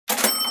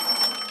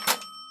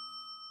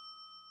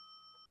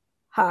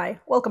Hi,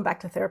 welcome back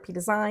to Therapy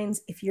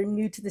Designs. If you're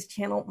new to this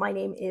channel, my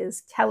name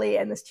is Kelly,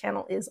 and this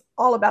channel is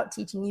all about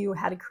teaching you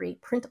how to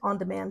create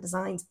print-on-demand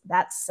designs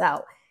that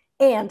sell.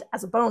 And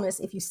as a bonus,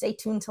 if you stay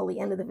tuned till the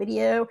end of the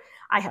video,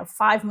 I have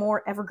 5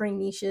 more evergreen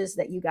niches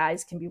that you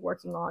guys can be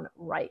working on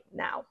right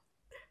now.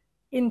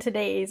 In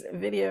today's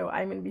video,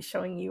 I'm going to be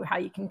showing you how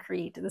you can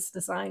create this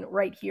design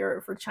right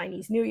here for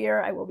Chinese New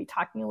Year. I will be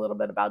talking a little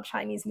bit about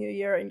Chinese New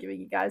Year and giving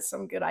you guys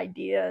some good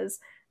ideas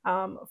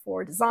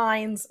for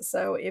designs.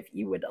 So if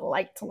you would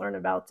like to learn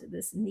about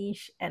this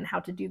niche and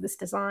how to do this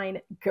design,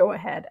 go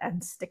ahead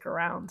and stick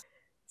around.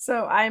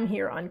 So I'm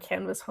here on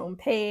Canva's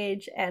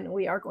homepage, and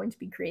we are going to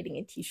be creating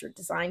a t-shirt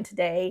design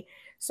today.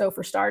 So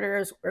for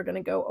starters, we're going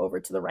to go over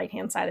to the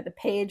right-hand side of the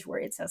page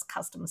where it says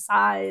custom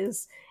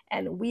size,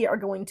 and we are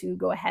going to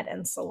go ahead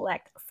and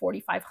select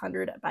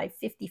 4500 by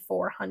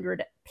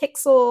 5400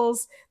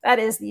 pixels. That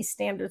is the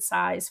standard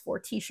size for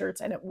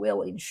t-shirts, and it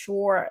will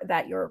ensure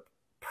that your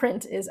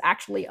print is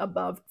actually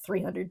above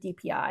 300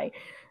 dpi.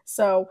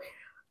 So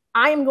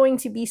I am going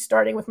to be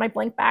starting with my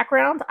blank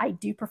background. I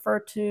do prefer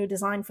to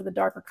design for the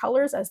darker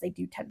colors as they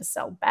do tend to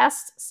sell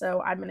best.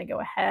 So I'm going to go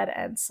ahead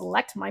and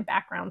select my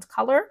background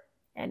color,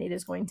 and it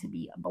is going to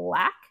be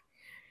black.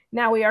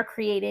 Now we are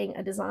creating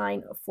a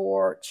design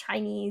for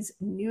Chinese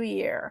New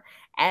Year.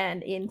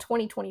 And in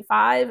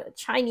 2025,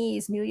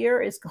 Chinese New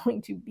Year is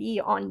going to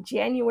be on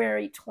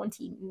January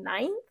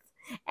 29th.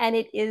 And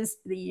it is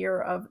the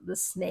year of the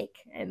snake.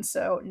 And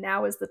so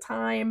now is the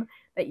time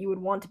that you would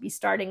want to be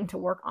starting to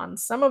work on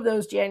some of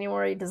those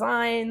January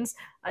designs,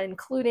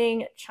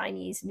 including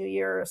Chinese New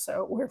Year.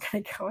 So we're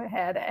going to go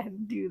ahead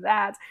and do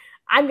that.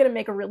 I'm going to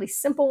make a really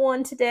simple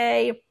one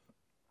today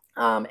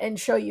and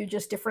show you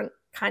just different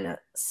kind of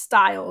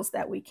styles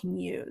that we can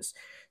use.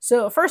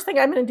 So first thing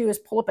I'm going to do is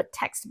pull up a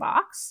text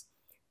box.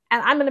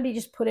 And I'm going to be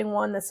just putting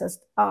one that says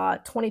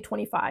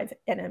 2025,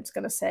 and it's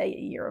going to say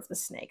year of the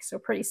snake. So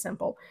pretty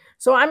simple.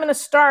 So I'm going to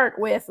start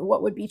with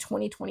what would be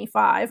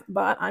 2025,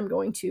 but I'm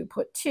going to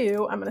put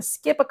 2. I'm going to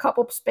skip a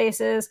couple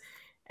spaces,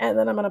 and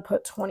then I'm going to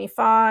put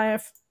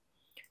 25.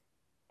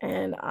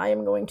 And I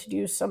am going to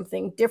do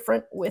something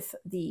different with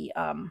the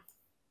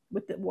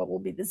what will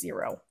be the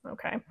 0.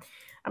 Okay.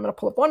 I'm going to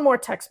pull up one more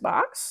text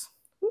box.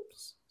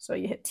 Oops. So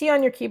you hit T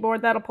on your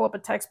keyboard. That'll pull up a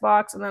text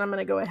box, and then I'm going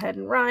to go ahead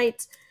and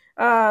write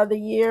the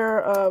year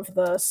of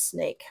the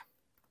snake.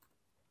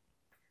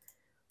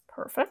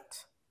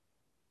 Perfect.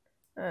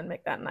 And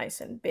make that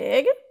nice and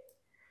big.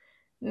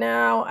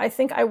 Now, I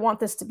think I want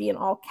this to be in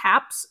all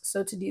caps.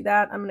 So to do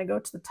that, I'm going to go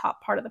to the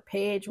top part of the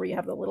page where you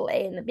have the little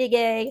A and the big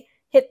A.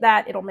 Hit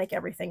that. It'll make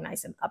everything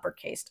nice and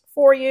uppercased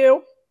for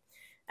you.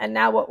 And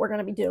now what we're going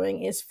to be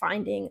doing is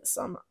finding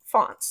some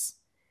fonts.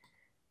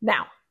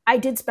 Now, I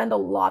did spend a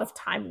lot of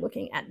time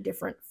looking at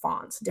different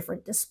fonts,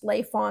 different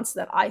display fonts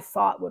that I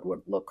thought would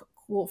look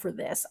cool for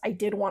this. I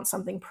did want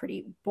something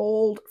pretty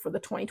bold for the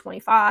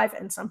 2025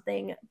 and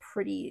something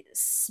pretty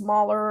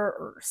smaller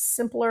or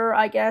simpler,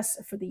 I guess,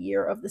 for the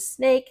year of the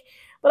snake.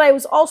 But I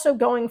was also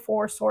going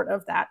for sort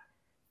of that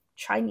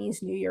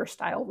Chinese New Year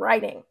style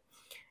writing.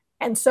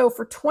 And so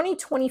for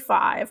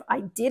 2025, I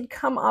did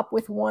come up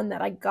with one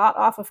that I got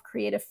off of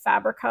Creative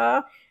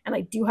Fabrica, and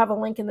I do have a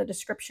link in the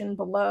description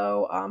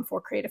below for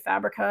Creative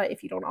Fabrica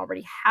if you don't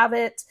already have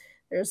it.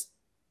 There's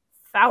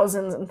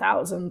thousands and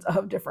thousands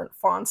of different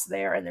fonts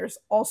there, and there's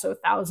also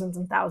thousands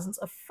and thousands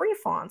of free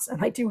fonts.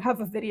 And I do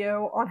have a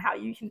video on how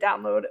you can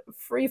download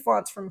free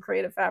fonts from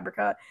Creative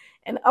Fabrica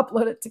and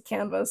upload it to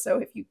Canva. So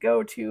if you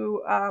go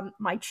to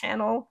my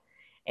channel,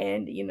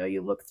 and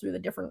you look through the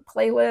different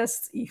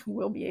playlists, you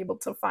will be able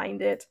to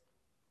find it.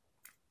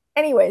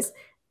 Anyways,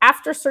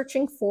 after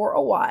searching for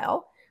a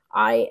while,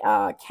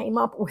 I came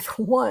up with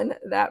one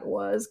that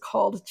was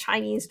called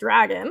Chinese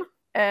Dragon,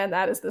 and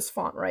that is this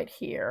font right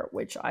here,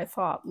 which I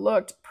thought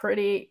looked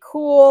pretty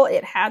cool.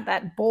 It had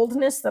that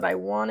boldness that I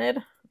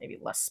wanted, maybe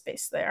less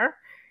space there.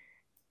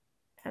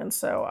 And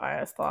so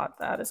I thought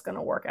that is going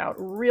to work out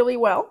really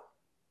well.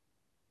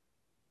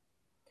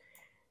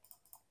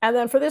 And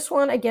then for this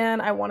one,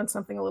 again, I wanted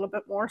something a little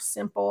bit more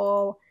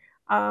simple.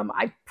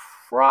 I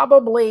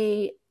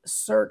probably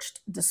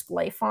searched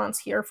display fonts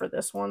here for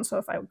this one. So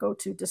if I go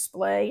to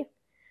display,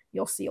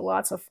 you'll see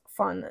lots of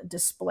fun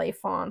display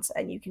fonts,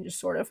 and you can just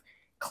sort of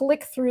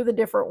click through the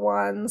different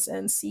ones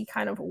and see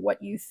kind of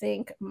what you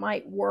think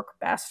might work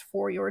best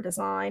for your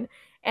design.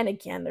 And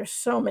again, there's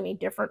so many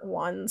different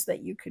ones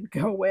that you could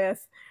go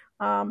with.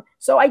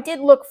 So I did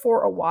look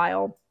for a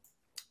while,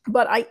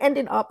 but I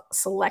ended up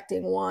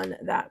selecting one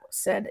that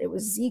said it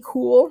was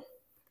Z-Cool,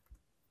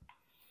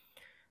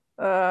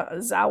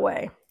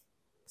 Zawe.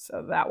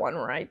 So that one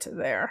right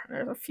there.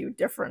 There's a few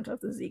different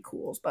of the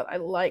Z-Cools, but I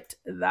liked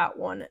that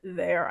one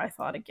there. I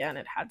thought, again,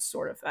 it had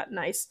sort of that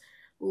nice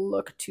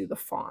look to the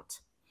font.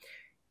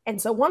 And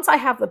so once I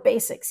have the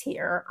basics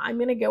here, I'm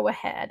going to go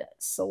ahead,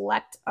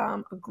 select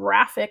a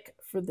graphic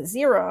for the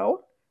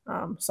 0,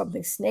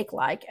 something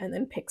snake-like, and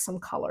then pick some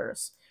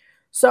colors.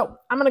 So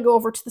I'm going to go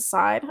over to the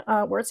side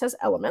where it says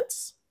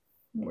elements.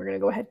 We're going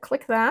to go ahead,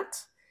 click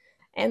that.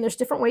 And there's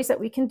different ways that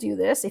we can do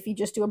this. If you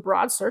just do a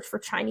broad search for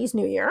Chinese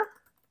New Year,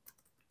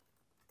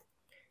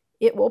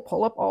 it will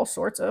pull up all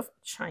sorts of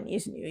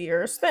Chinese New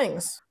Year's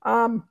things.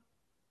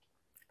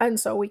 And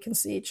so we can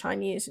see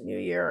Chinese New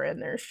Year, and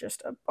there's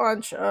just a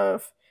bunch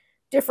of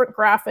different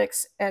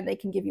graphics, and they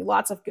can give you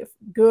lots of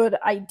good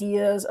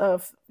ideas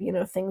of,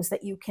 things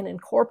that you can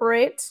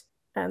incorporate.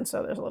 And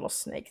so there's a little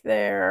snake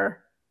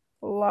there.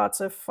 Lots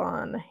of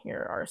fun.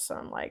 Here are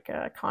some like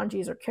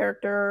kanjis or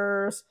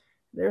characters.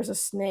 There's a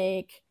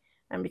snake.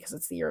 And because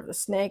it's the year of the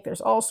snake,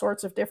 there's all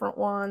sorts of different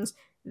ones.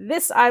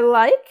 This I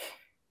like.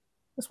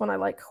 This one I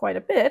like quite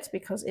a bit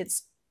because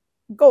it's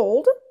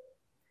gold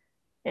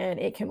and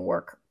it can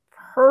work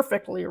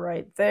perfectly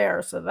right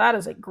there. So that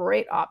is a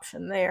great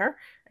option there.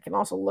 I can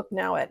also look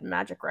now at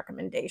magic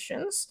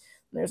recommendations.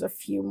 There's a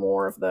few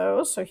more of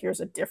those. So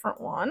here's a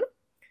different one.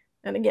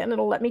 And again,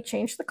 it'll let me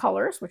change the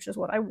colors, which is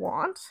what I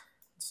want.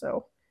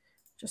 So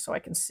just so I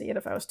can see it,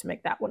 if I was to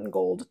make that one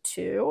gold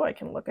too, I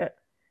can look at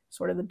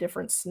sort of the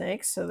different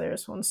snakes. So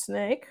there's one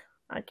snake.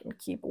 I can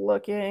keep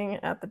looking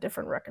at the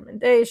different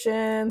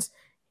recommendations.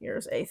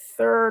 Here's a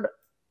third,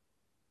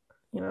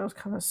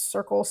 kind of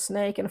circle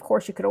snake. And of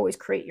course, you could always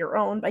create your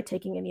own by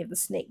taking any of the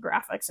snake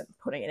graphics and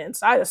putting it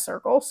inside a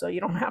circle. So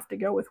you don't have to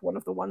go with one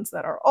of the ones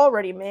that are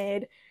already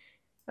made.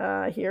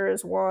 Here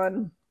is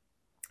one.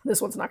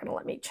 This one's not going to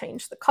let me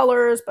change the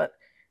colors, but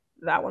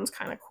that one's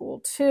kind of cool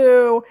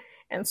too.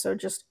 And so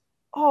just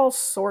all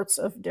sorts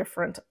of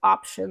different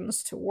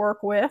options to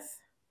work with.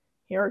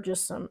 Here are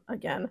just some,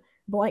 again,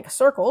 blank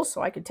circles.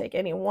 So I could take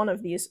any one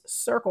of these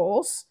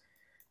circles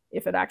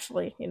if it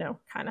actually,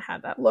 kind of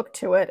had that look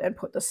to it, and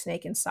put the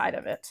snake inside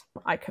of it.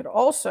 I could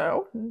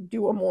also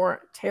do a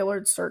more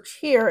tailored search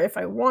here if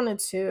I wanted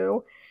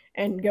to,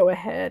 and go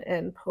ahead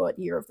and put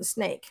Year of the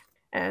Snake.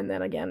 And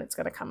then again, it's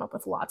going to come up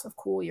with lots of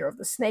cool Year of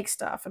the Snake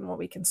stuff. And what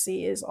we can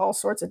see is all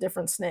sorts of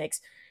different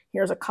snakes.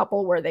 Here's a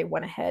couple where they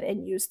went ahead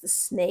and used the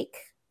snake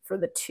for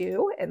the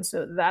 2. And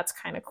so that's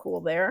kind of cool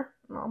there.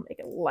 And I'll make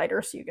it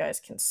lighter so you guys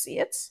can see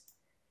it.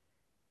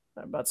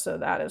 But so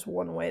that is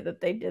one way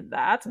that they did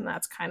that. And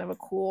that's kind of a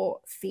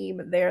cool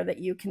theme there that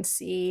you can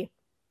see.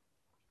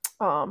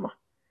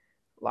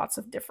 Lots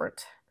of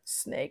different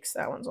snakes.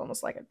 That one's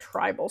almost like a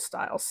tribal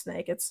style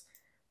snake. It's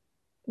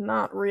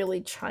not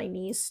really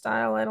Chinese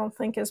style, I don't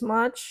think, as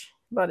much,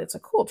 but it's a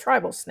cool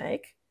tribal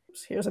snake.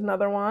 So here's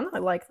another one. I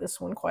like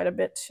this one quite a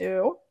bit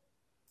too.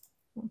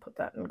 I'll put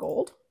that in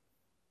gold.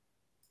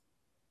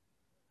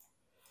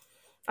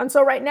 And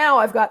so right now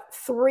I've got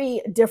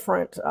 3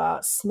 different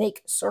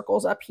snake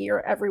circles up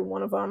here. Every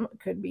one of them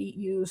could be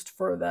used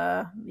for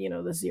the,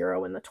 the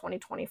 0 and the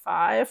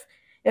 2025.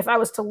 If I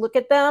was to look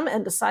at them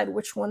and decide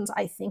which ones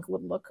I think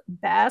would look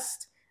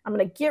best, I'm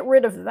going to get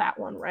rid of that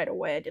one right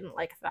away. I didn't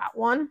like that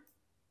one.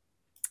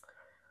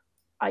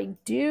 I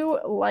do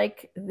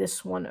like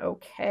this one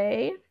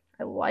okay.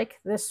 I like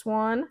this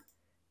one.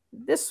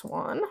 This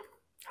one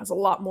has a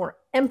lot more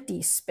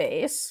empty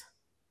space.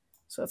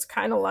 So it's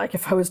kind of like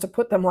if I was to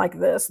put them like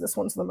this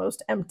one's the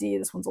most empty,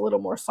 this one's a little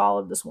more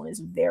solid, this one is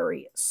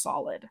very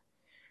solid.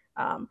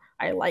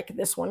 I like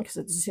this one because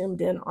it's zoomed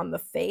in on the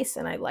face,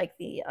 and I like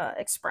the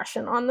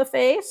expression on the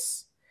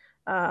face.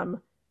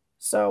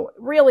 So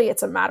really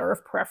it's a matter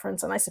of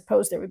preference, and I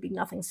suppose there would be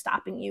nothing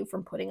stopping you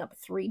from putting up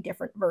 3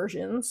 different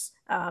versions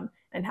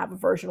and have a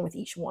version with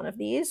each one of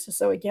these.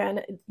 So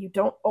again, you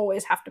don't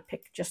always have to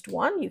pick just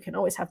one. You can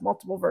always have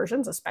multiple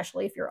versions,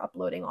 especially if you're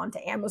uploading onto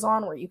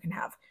Amazon, where you can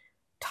have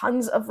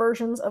tons of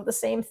versions of the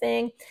same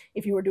thing.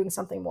 If you were doing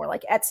something more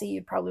like Etsy,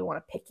 you'd probably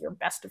want to pick your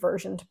best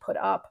version to put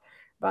up,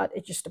 but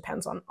it just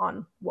depends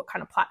on what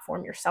kind of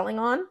platform you're selling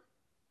on.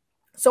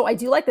 So I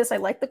do like this. I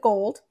like the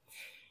gold.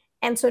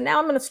 And so now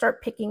I'm going to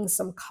start picking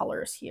some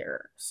colors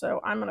here. So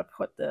I'm going to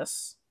put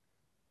this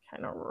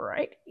kind of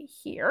right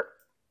here.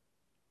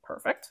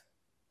 Perfect.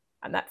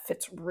 And that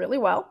fits really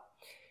well.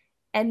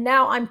 And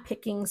now I'm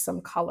picking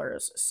some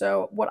colors.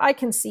 So what I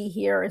can see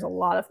here is a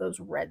lot of those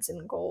reds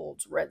and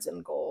golds, reds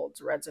and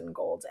golds, reds and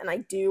golds. And I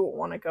do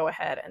want to go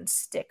ahead and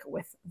stick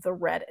with the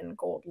red and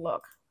gold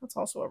look. That's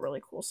also a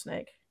really cool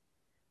snake.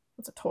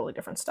 It's a totally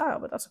different style,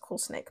 but that's a cool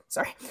snake.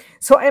 Sorry.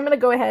 So I'm going to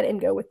go ahead and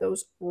go with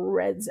those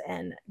reds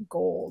and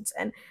golds.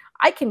 And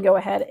I can go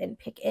ahead and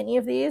pick any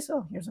of these.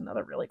 Oh, here's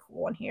another really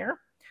cool one here.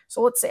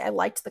 So let's say I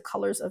liked the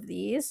colors of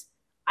these.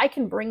 I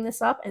can bring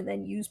this up and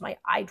then use my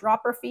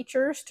eyedropper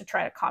features to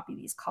try to copy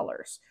these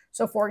colors.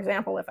 So for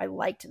example, if I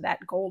liked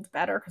that gold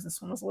better, because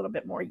this one was a little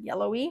bit more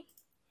yellowy,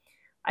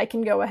 I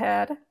can go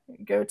ahead,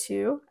 go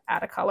to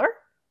add a color,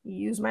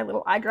 use my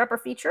little eyedropper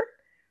feature,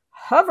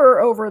 hover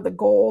over the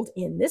gold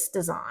in this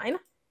design,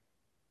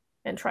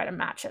 and try to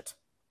match it.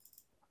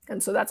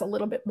 And so that's a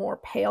little bit more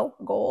pale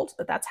gold,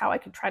 but that's how I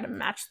could try to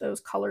match those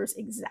colors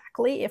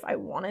exactly if I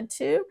wanted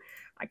to.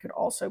 I could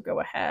also go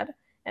ahead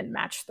and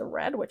match the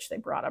red, which they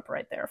brought up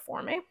right there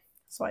for me.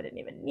 So I didn't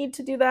even need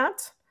to do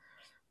that.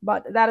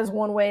 But that is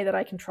one way that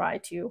I can try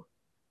to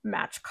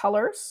match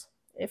colors.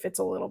 If it's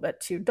a little bit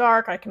too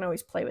dark, I can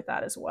always play with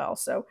that as well.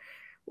 So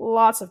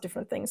lots of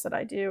different things that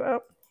I do.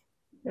 Oh,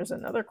 there's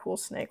another cool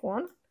snake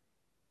one.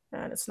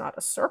 And it's not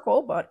a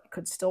circle, but it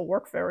could still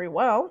work very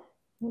well.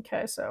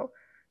 Okay, so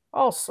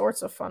All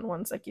sorts of fun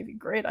ones that give you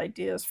great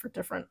ideas for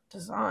different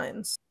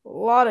designs. A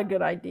lot of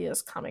good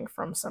ideas coming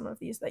from some of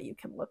these that you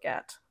can look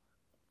at.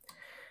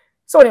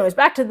 So anyways,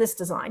 back to this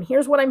design.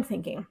 Here's what I'm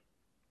thinking.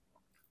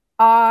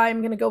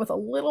 I'm going to go with a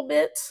little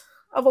bit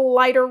of a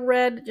lighter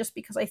red just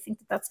because I think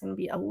that that's going to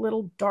be a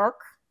little dark.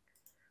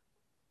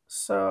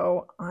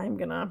 So I'm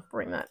going to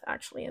bring that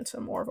actually into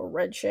more of a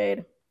red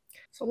shade.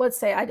 So let's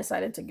say I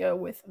decided to go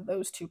with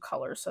those two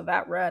colors, so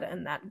that red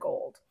and that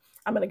gold.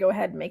 I'm going to go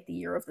ahead and make the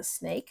year of the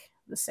snake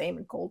the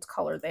same gold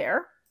color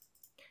there.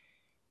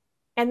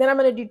 And then I'm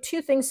going to do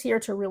two things here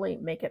to really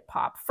make it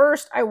pop.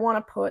 First, I want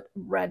to put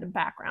red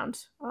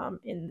background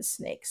in the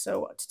snake.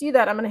 So to do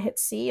that, I'm going to hit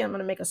C. I'm going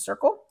to make a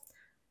circle.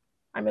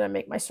 I'm going to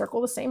make my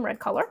circle the same red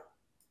color.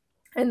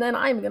 And then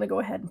I'm going to go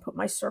ahead and put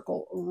my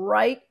circle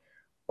right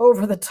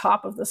over the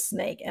top of the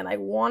snake. And I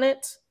want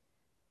it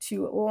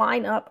to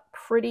line up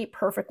pretty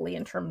perfectly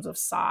in terms of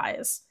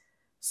size.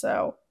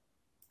 So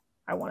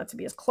I want it to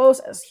be as close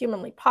as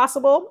humanly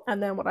possible.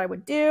 And then what I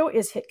would do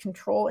is hit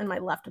Control in my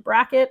left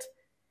bracket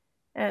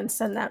and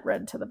send that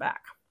red to the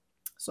back.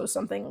 So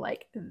something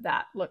like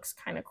that looks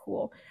kind of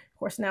cool. Of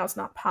course, now it's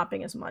not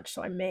popping as much,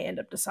 so I may end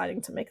up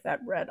deciding to make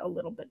that red a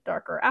little bit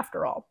darker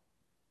after all.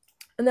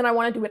 And then I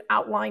want to do an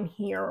outline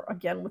here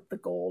again with the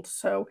gold.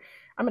 So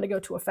I'm going to go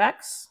to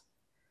Effects.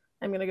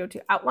 I'm going to go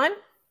to Outline.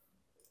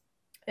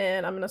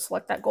 And I'm going to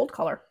select that gold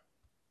color.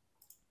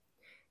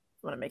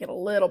 I'm going to make it a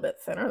little bit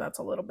thinner. That's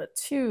a little bit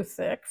too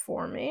thick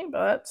for me,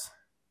 but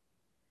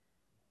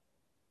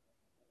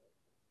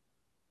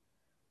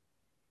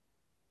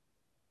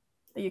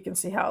you can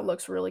see how it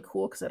looks really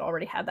cool because it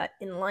already had that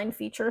inline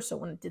feature. So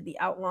when it did the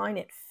outline,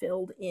 it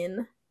filled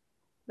in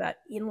that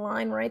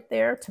inline right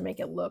there to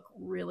make it look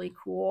really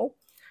cool.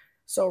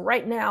 So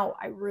right now,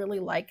 I really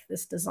like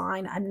this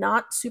design. I'm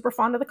not super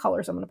fond of the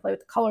colors. I'm going to play with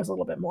the colors a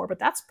little bit more, but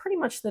that's pretty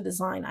much the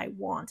design I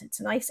want. It's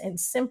nice and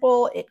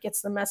simple. It gets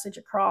the message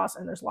across,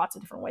 and there's lots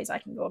of different ways I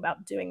can go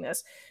about doing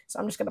this. So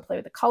I'm just going to play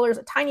with the colors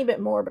a tiny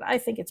bit more, but I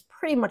think it's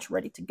pretty much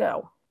ready to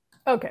go.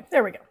 Okay,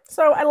 there we go.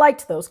 So I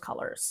liked those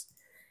colors.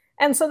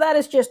 And so that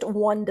is just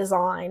one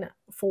design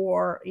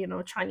for,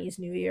 Chinese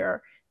New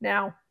Year.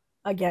 Now,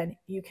 again,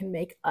 you can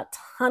make a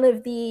ton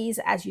of these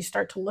as you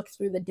start to look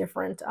through the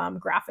different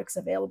graphics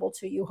available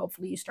to you.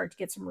 Hopefully you start to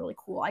get some really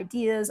cool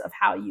ideas of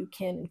how you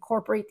can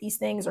incorporate these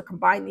things or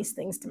combine these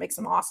things to make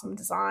some awesome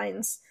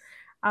designs.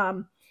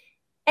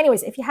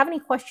 Anyways, if you have any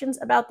questions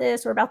about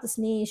this or about this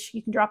niche,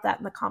 you can drop that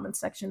in the comments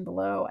section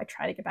below. I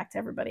try to get back to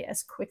everybody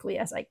as quickly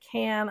as I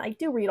can. I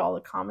do read all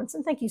the comments,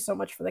 and thank you so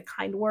much for the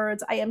kind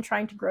words. I am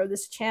trying to grow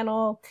this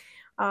channel.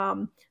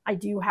 I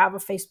do have a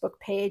Facebook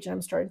page, and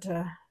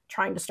I'm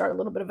trying to start a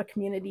little bit of a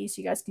community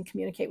so you guys can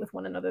communicate with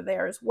one another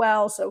there as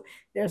well. So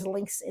there's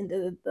links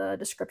into the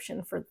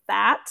description for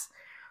that.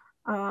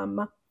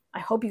 I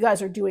hope you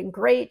guys are doing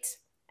great.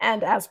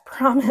 And as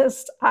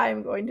promised,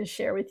 I'm going to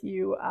share with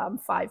you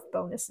 5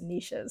 bonus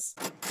niches.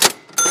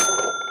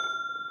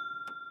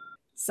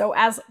 So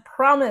as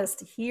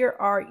promised, here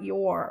are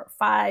your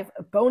 5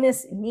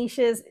 bonus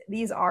niches.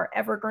 These are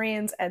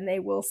evergreens, and they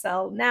will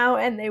sell now,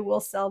 and they will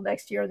sell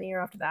next year, and the year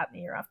after that, and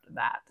the year after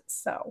that.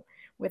 So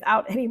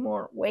without any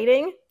more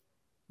waiting,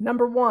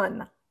 number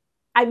 1,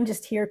 I'm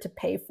just here to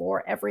pay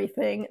for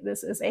everything.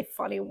 This is a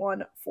funny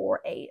one for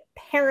a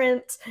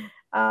parent.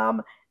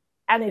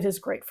 And it is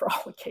great for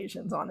all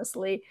occasions,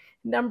 honestly.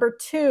 Number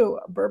 2,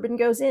 bourbon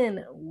goes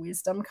in,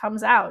 wisdom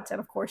comes out.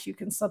 And of course, you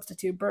can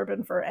substitute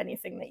bourbon for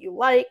anything that you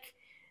like.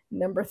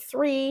 Number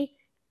 3,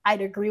 I'd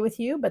agree with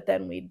you, but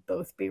then we'd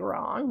both be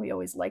wrong. We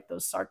always like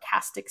those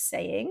sarcastic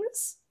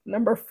sayings.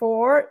 Number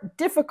 4,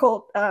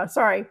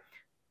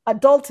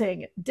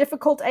 adulting,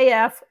 difficult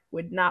AF,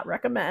 would not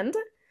recommend.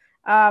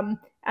 And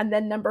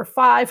then number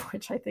 5,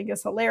 which I think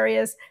is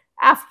hilarious,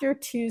 after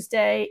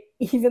Tuesday,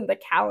 even the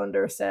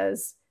calendar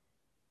says,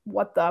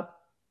 what the,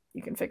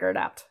 you can figure it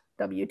out,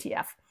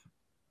 WTF.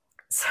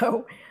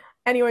 So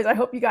anyways, I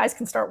hope you guys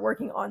can start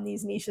working on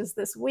these niches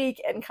this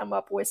week and come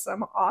up with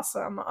some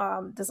awesome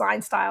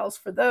design styles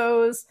for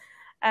those.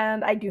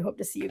 And I do hope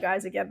to see you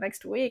guys again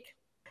next week.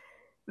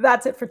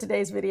 That's it for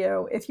today's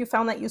video. If you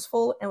found that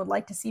useful and would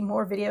like to see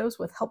more videos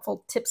with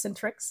helpful tips and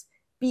tricks,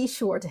 be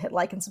sure to hit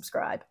like and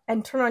subscribe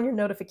and turn on your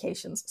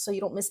notifications so you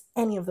don't miss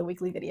any of the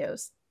weekly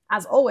videos.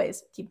 As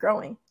always, keep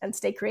growing and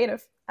stay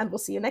creative, and we'll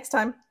see you next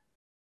time.